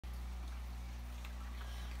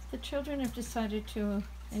The children have decided to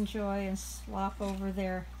enjoy and slop over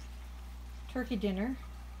their turkey dinner.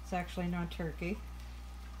 It's actually not turkey.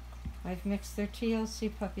 I've mixed their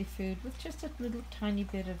TLC puppy food with just a little tiny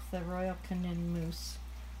bit of the Royal Canin mousse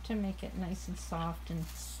to make it nice and soft and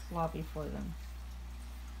sloppy for them.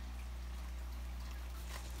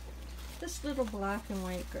 This little black and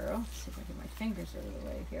white girl, let's see if I get my fingers out of the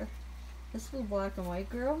way here. This little black and white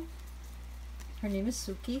girl, her name is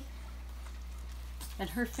Suki. And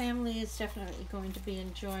her family is definitely going to be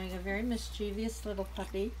enjoying a very mischievous little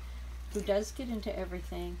puppy who does get into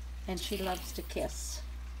everything, and she loves to kiss.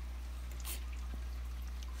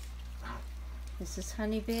 This is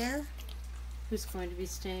Honey Bear, who's going to be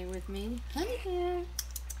staying with me. Honey Bear.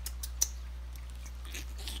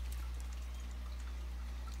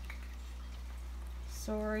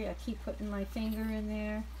 Sorry, I keep putting my finger in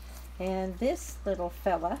there. And this little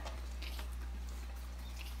fella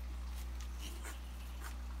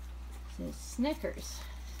is Snickers.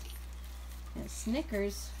 And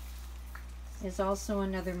Snickers is also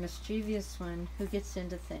another mischievous one who gets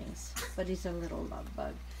into things, but he's a little love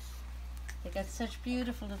bug. They got such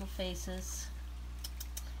beautiful little faces.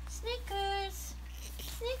 Snickers!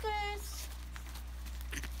 Snickers!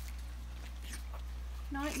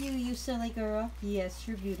 Not you, you silly girl. Yes,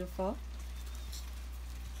 you're beautiful.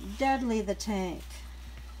 Dudley the tank.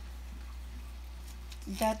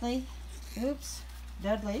 Dudley. Oops.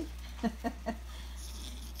 Dudley.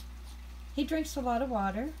 He drinks a lot of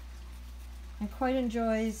water and quite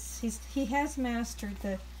enjoys. He has mastered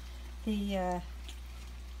the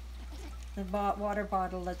water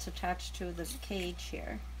bottle that's attached to the cage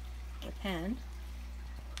here, the pen.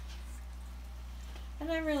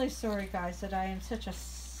 And I'm really sorry, guys, that I am such a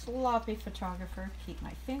sloppy photographer. Keep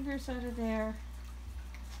my fingers out of there.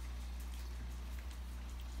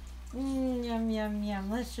 Yum, yum, yum.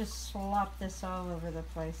 Let's just slop this all over the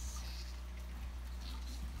place.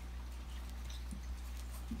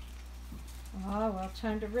 Oh, well,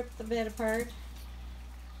 time to rip the bed apart.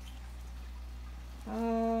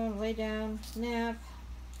 Oh, lay down, nap.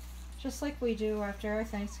 Just like we do after our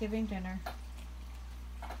Thanksgiving dinner.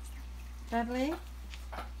 Dudley?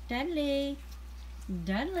 Dudley?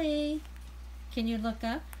 Dudley? Can you look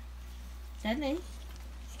up? Dudley?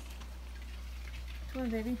 Come on,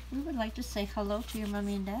 baby. We would like to say hello to your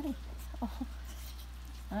mommy and daddy. Oh.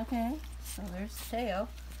 Okay, so there's the tail.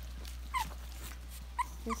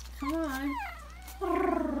 Just come on.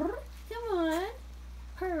 Come on.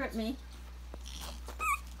 Purr at me.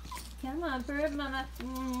 Come on, purr at mama.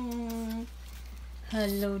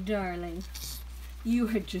 Hello, darling. You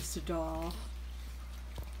are just a doll.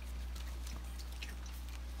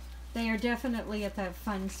 They are definitely at that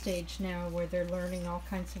fun stage now where they're learning all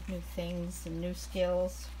kinds of new things and new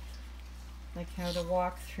skills, like how to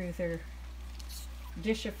walk through their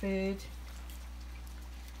dish of food,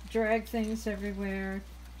 drag things everywhere,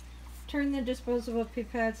 turn the disposable pee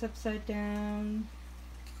pads upside down.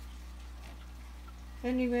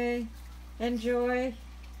 Anyway, enjoy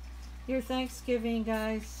your Thanksgiving,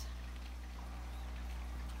 guys.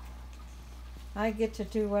 I get to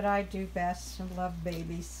do what I do best and love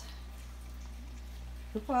babies.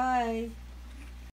 Goodbye.